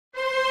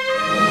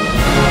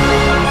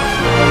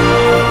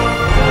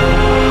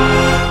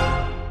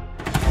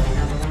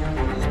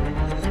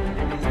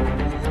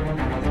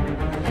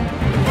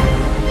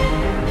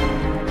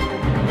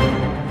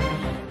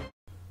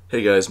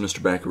Hey guys, Mr.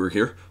 Backerberg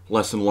here.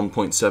 Lesson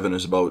 1.7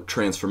 is about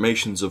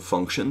transformations of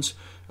functions.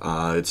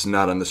 It's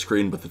not on the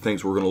screen, but the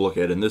things we're going to look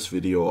at in this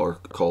video are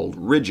called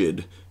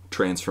rigid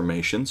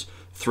transformations.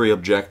 3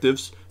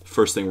 objectives.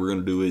 First thing we're going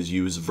to do is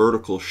use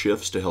vertical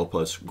shifts to help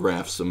us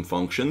graph some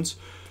functions.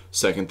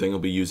 Second thing, we'll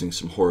be using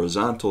some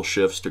horizontal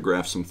shifts to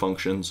graph some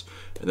functions.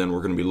 And then we're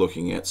going to be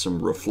looking at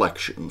some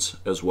reflections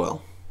as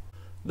well.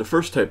 The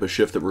first type of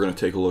shift that we're going to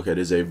take a look at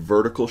is a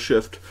vertical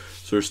shift.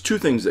 So there's 2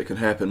 things that can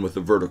happen with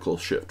the vertical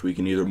shift. We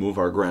can either move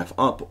our graph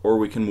up or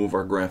we can move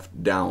our graph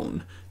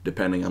down,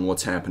 depending on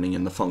what's happening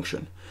in the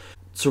function.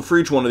 So for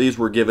each one of these,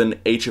 we're given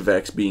h of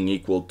x being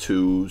equal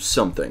to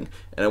something.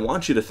 And I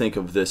want you to think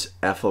of this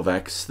f of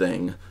x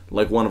thing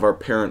like one of our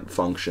parent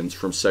functions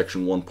from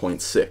section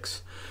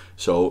 1.6.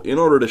 So in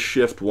order to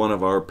shift one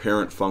of our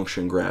parent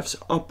function graphs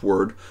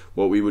upward,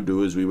 what we would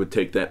do is we would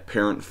take that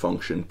parent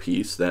function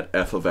piece, that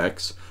f of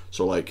x,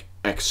 so like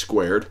x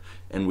squared,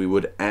 and we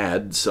would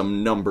add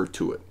some number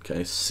to it.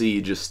 Okay, c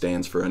just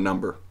stands for a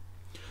number.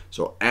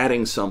 So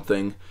adding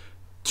something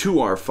to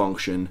our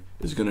function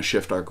is going to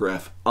shift our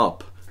graph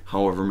up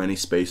however many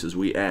spaces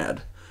we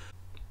add.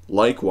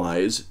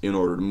 Likewise, in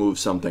order to move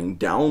something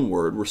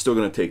downward, we're still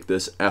going to take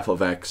this f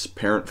of x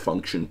parent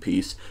function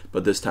piece,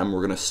 but this time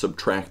we're going to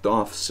subtract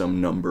off some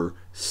number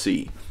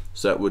c.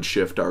 So that would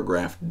shift our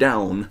graph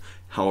down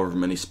however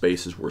many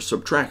spaces we're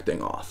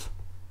subtracting off.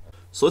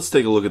 So let's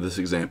take a look at this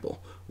example.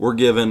 We're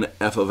given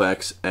f of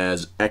x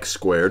as x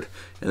squared,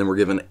 and then we're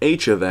given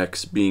h of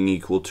x being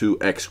equal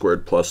to x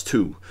squared plus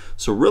 2.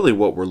 So really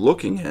what we're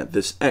looking at,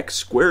 this x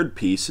squared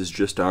piece is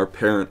just our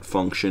parent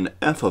function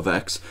f of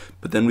x,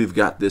 but then we've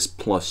got this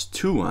plus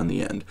 2 on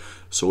the end.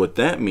 So what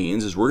that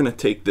means is we're going to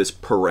take this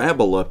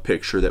parabola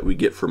picture that we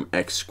get from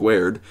x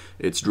squared,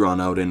 it's drawn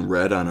out in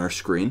red on our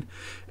screen,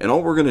 and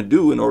all we're going to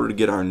do in order to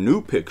get our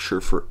new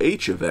picture for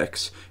h of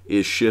x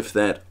is shift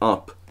that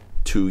up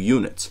 2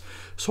 units.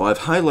 So I've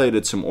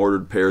highlighted some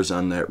ordered pairs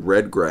on that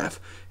red graph,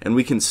 and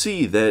we can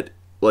see that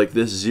like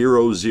this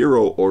 0,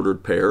 0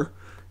 ordered pair,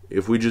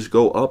 if we just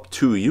go up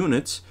 2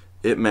 units,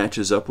 it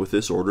matches up with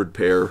this ordered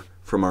pair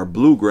from our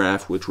blue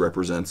graph, which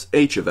represents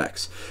h of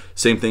x.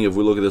 Same thing if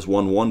we look at this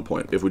 1, 1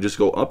 point. If we just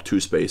go up 2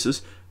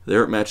 spaces,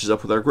 there it matches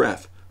up with our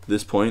graph.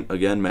 This point,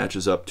 again,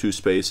 matches up 2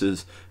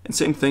 spaces, and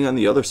same thing on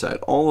the other side.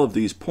 All of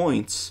these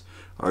points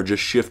are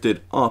just shifted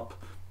up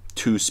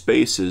 2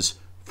 spaces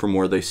from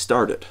where they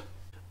started.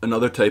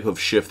 Another type of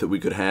shift that we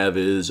could have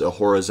is a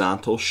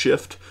horizontal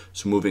shift,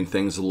 so moving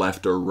things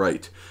left or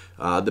right.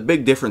 The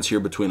big difference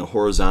here between a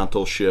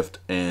horizontal shift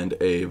and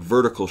a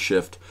vertical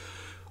shift,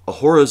 a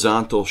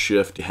horizontal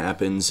shift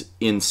happens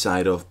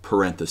inside of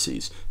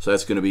parentheses. So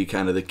that's going to be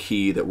kind of the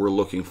key that we're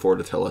looking for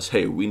to tell us,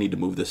 hey, we need to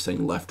move this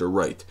thing left or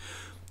right.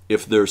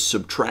 If there's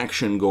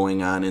subtraction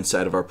going on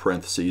inside of our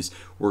parentheses,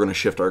 we're going to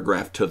shift our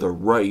graph to the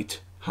right,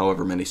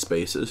 however many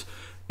spaces.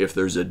 If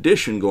there's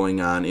addition going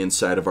on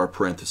inside of our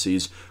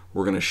parentheses,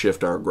 we're going to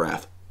shift our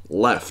graph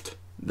left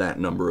that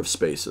number of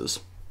spaces.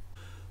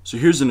 So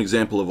here's an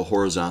example of a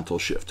horizontal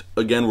shift.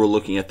 Again, we're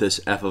looking at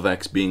this f of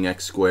x being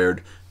x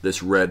squared,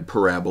 this red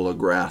parabola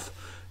graph.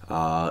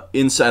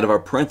 Inside of our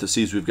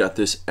parentheses, we've got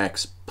this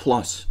x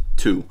plus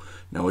 2.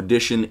 Now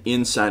addition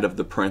inside of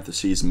the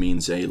parentheses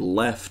means a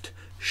left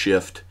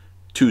shift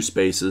 2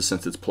 spaces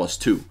since it's plus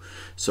 2.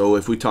 So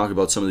if we talk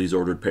about some of these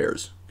ordered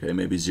pairs, okay,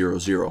 maybe 0,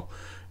 0.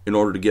 In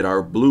order to get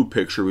our blue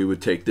picture, we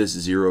would take this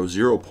 0,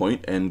 0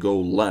 point and go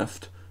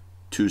left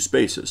 2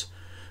 spaces.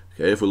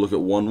 Okay, if we look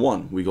at 1,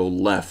 1, we go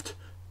left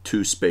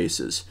 2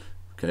 spaces.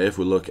 Okay, if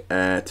we look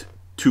at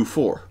 2,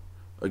 4,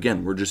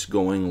 again, we're just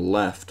going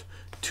left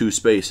 2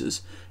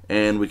 spaces.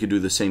 And we could do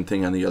the same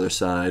thing on the other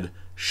side,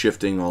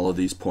 shifting all of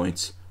these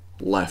points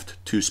left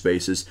 2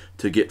 spaces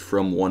to get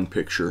from one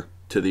picture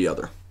to the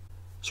other.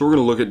 So we're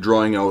going to look at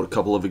drawing out a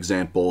couple of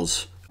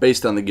examples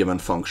based on the given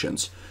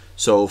functions.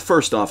 So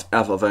first off,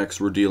 f of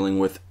x, we're dealing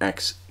with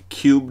x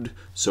cubed.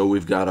 So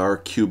we've got our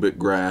cubic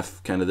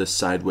graph, kind of this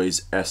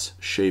sideways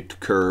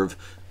S-shaped curve.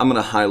 I'm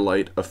going to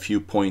highlight a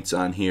few points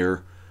on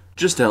here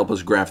just to help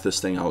us graph this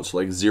thing out. So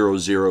like 0,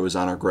 0 is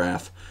on our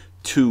graph,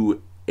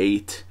 2,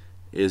 8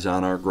 is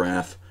on our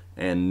graph,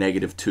 and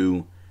negative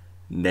 2,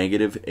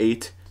 negative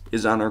 8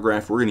 is on our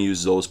graph. We're going to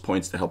use those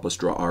points to help us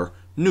draw our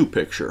new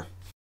picture.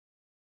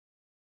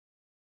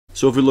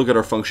 So if we look at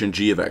our function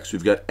g of x,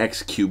 we've got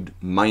x cubed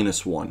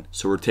minus 1.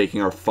 So we're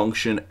taking our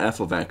function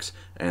f of x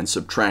and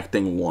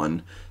subtracting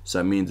 1. So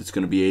that means it's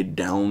going to be a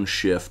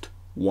downshift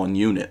 1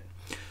 unit.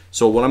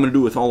 So what I'm going to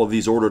do with all of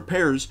these ordered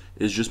pairs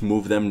is just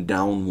move them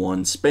down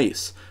 1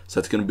 space. So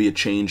that's going to be a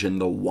change in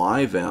the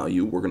y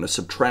value. We're going to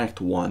subtract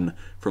 1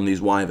 from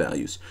these y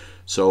values.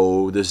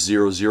 So this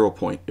 0, 0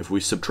 point, if we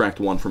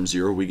subtract 1 from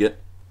 0, we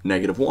get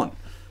negative 1.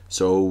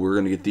 So we're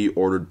going to get the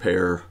ordered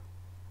pair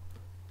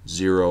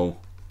 0,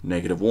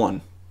 negative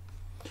 1.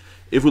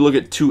 If we look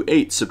at 2,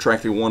 8,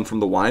 subtracting 1 from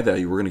the y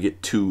value, we're going to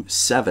get 2,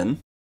 7.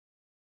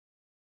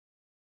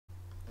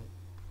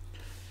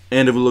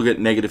 And if we look at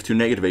negative 2,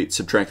 negative 8,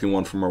 subtracting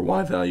 1 from our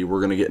y value, we're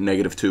going to get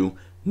negative 2,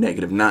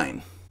 negative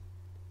 9.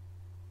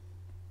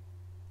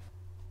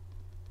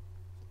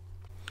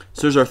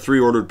 So there's our three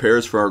ordered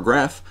pairs for our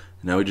graph.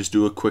 Now we just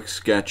do a quick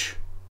sketch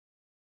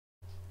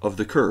of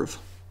the curve.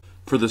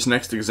 For this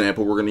next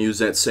example, we're going to use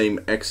that same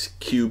x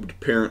cubed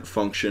parent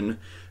function,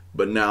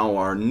 but now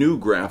our new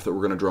graph that we're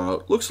going to draw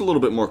out looks a little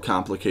bit more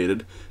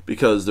complicated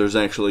because there's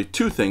actually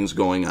two things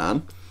going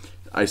on.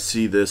 I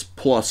see this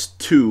plus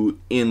 2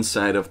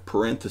 inside of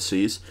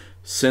parentheses.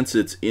 Since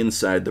it's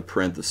inside the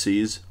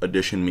parentheses,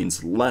 addition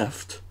means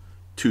left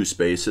 2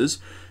 spaces.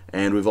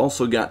 And we've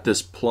also got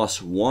this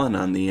plus 1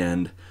 on the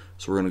end,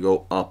 so we're going to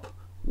go up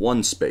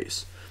 1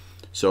 space.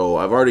 So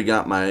I've already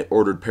got my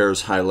ordered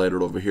pairs highlighted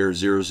over here,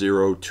 0,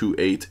 0, 2,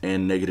 8,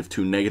 and negative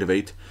 2, negative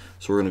 8.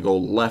 So we're going to go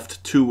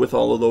left 2 with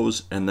all of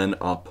those, and then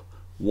up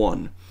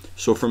 1.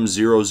 So from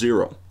 0,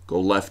 0, go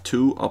left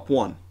 2, up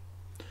 1.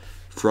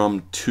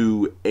 From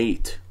 2,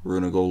 8, we're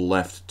going to go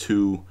left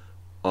 2,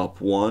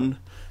 up 1.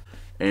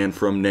 And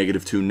from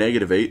negative 2,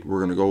 negative 8,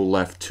 we're going to go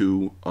left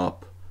 2,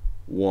 up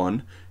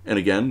 1. And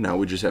again, now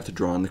we just have to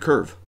draw on the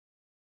curve.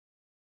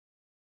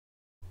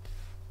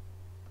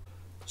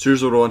 So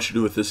here's what I want you to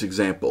do with this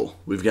example.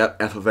 We've got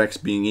f of x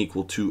being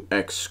equal to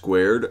x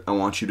squared. I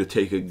want you to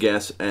take a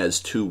guess as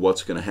to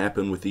what's going to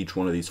happen with each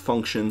one of these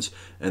functions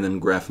and then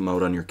graph them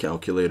out on your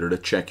calculator to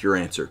check your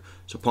answer.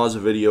 So pause the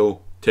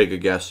video, take a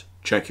guess,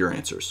 check your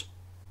answers.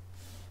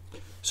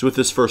 So with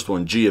this first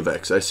one, g of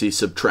x, I see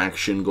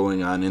subtraction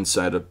going on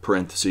inside of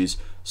parentheses.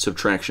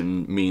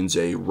 Subtraction means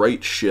a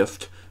right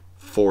shift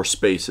 4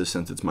 spaces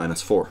since it's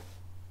minus 4.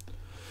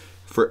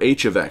 For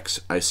h of x,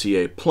 I see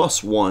a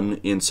plus 1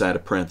 inside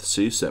of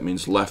parentheses, that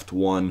means left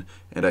 1,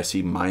 and I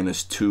see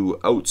minus 2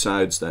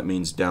 outside, so that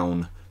means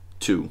down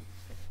 2.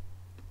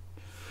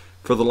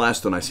 For the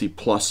last one, I see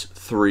plus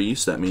 3,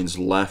 so that means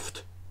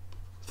left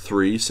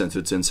 3 since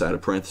it's inside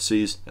of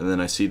parentheses, and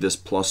then I see this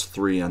plus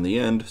 3 on the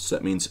end, so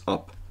that means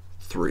up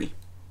 3.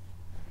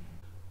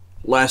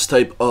 Last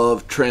type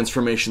of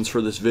transformations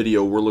for this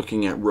video, we're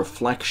looking at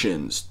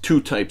reflections.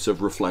 Two types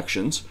of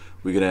reflections.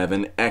 We could have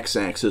an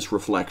x-axis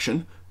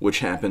reflection, which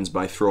happens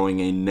by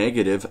throwing a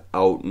negative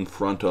out in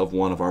front of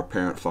one of our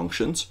parent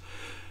functions.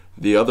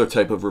 The other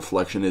type of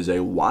reflection is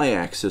a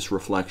y-axis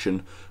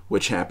reflection,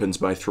 which happens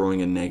by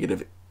throwing a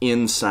negative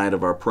inside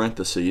of our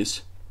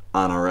parentheses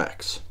on our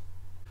x.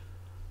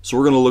 So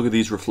we're going to look at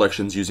these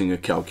reflections using a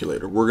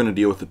calculator. We're going to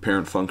deal with the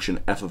parent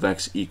function f of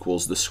x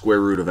equals the square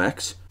root of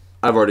x.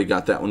 I've already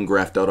got that one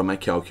graphed out on my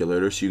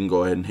calculator, so you can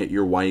go ahead and hit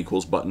your y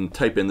equals button,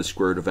 type in the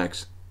square root of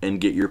x, and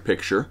get your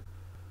picture.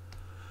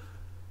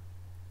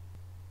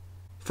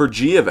 For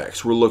g of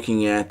x, we're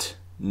looking at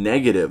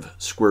negative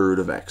square root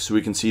of x. So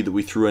we can see that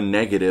we threw a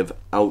negative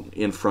out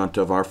in front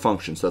of our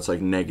function. So that's like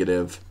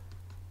negative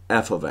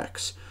f of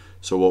x.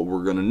 So what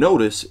we're going to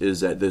notice is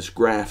that this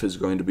graph is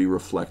going to be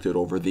reflected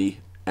over the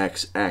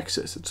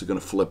x-axis. It's going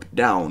to flip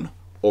down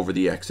over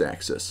the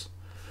x-axis.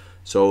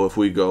 So if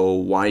we go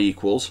y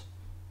equals,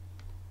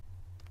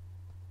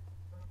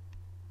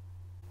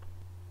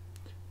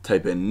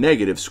 type in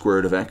negative square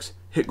root of x,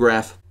 hit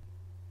graph.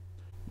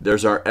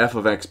 There's our f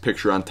of x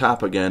picture on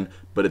top again,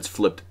 but it's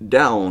flipped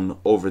down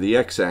over the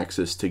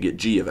x-axis to get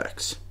g of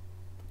x.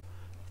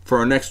 For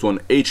our next one,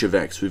 h of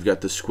x, we've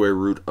got the square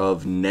root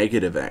of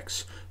negative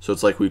x. So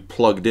it's like we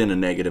plugged in a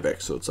negative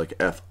x, so it's like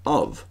f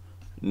of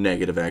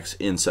negative x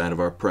inside of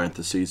our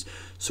parentheses.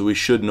 So we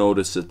should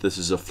notice that this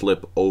is a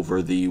flip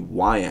over the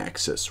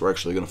y-axis. We're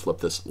actually going to flip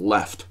this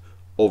left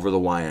over the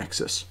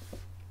y-axis.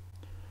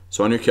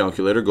 So on your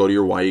calculator, go to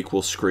your y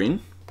equals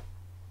screen.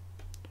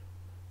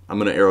 I'm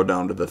going to arrow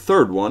down to the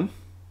third one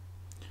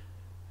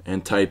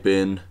and type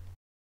in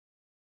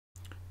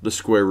the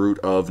square root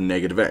of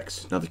negative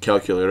x. Now the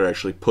calculator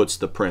actually puts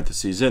the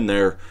parentheses in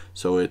there,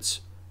 so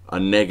it's a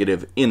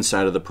negative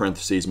inside of the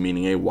parentheses,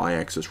 meaning a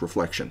y-axis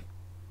reflection.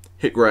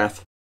 Hit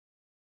graph,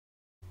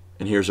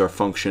 and here's our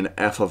function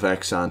f of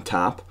x on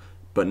top,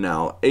 but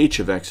now h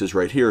of x is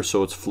right here,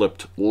 so it's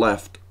flipped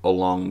left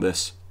along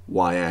this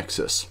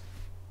y-axis.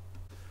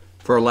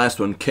 For our last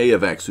one, k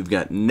of x, we've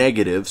got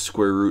negative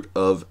square root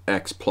of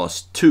x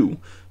plus 2.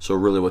 So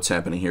really what's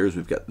happening here is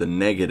we've got the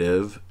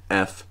negative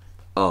f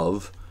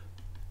of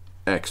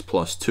x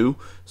plus 2.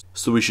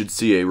 So we should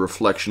see a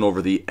reflection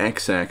over the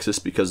x-axis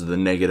because of the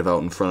negative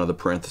out in front of the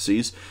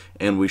parentheses.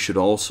 And we should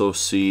also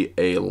see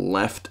a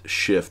left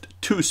shift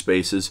 2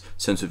 spaces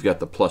since we've got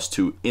the plus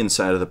 2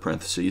 inside of the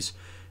parentheses.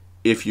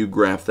 If you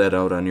graph that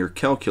out on your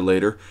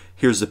calculator,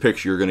 here's the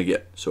picture you're going to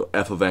get. So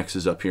f of x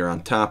is up here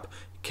on top.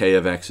 K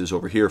of x is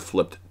over here,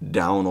 flipped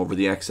down over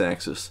the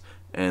x-axis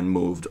and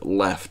moved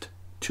left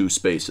 2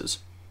 spaces.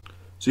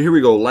 So here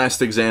we go,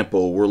 last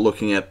example. We're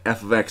looking at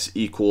f of x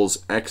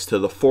equals x to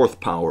the 4th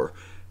power.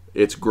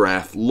 Its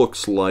graph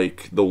looks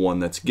like the one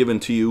that's given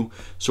to you.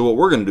 So what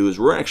we're going to do is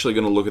we're actually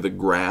going to look at the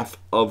graph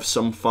of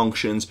some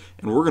functions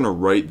and we're going to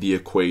write the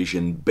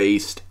equation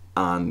based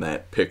on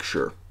that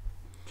picture.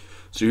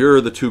 So here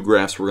are the two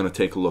graphs we're going to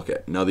take a look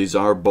at. Now these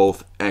are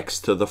both x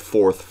to the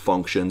 4th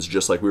functions,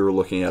 just like we were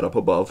looking at up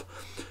above.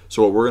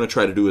 So what we're going to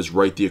try to do is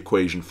write the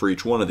equation for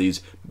each one of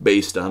these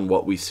based on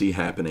what we see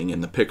happening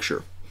in the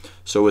picture.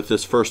 So with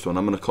this first one,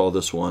 I'm going to call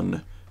this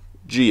one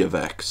g of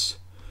x.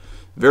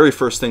 Very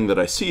first thing that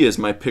I see is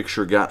my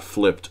picture got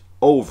flipped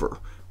over.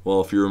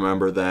 Well, if you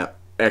remember that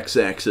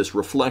x-axis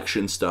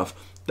reflection stuff,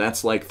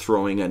 that's like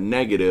throwing a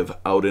negative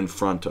out in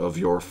front of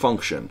your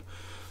function.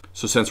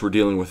 So since we're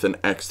dealing with an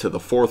x to the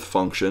fourth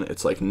function,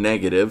 it's like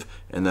negative,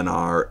 and then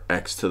our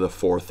x to the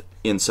fourth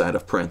inside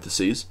of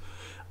parentheses.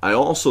 I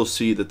also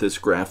see that this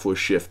graph was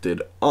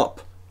shifted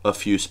up a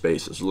few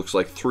spaces. It looks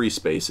like 3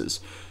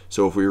 spaces.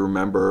 So if we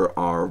remember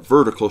our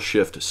vertical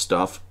shift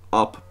stuff,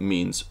 up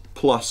means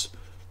plus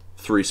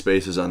 3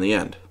 spaces on the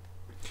end.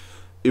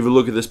 If we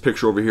look at this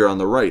picture over here on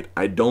the right,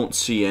 I don't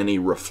see any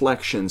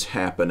reflections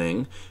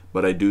happening,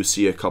 but I do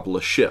see a couple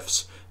of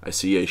shifts. I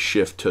see a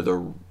shift to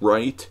the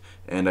right,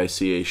 and I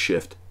see a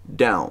shift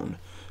down.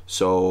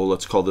 So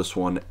let's call this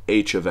one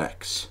h of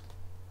x.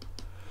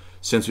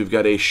 Since we've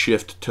got a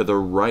shift to the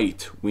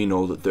right, we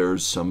know that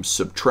there's some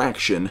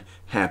subtraction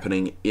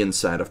happening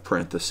inside of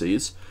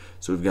parentheses.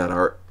 So we've got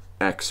our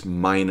x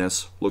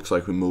minus, looks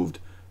like we moved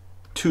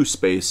 2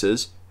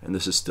 spaces, and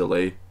this is still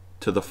a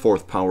to the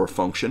fourth power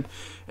function.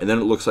 And then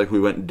it looks like we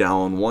went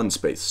down 1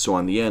 space. So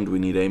on the end, we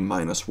need a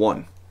minus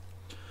 1.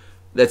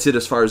 That's it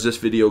as far as this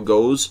video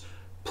goes.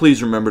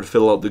 Please remember to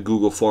fill out the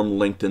Google form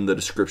linked in the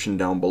description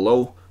down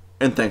below,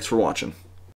 and thanks for watching.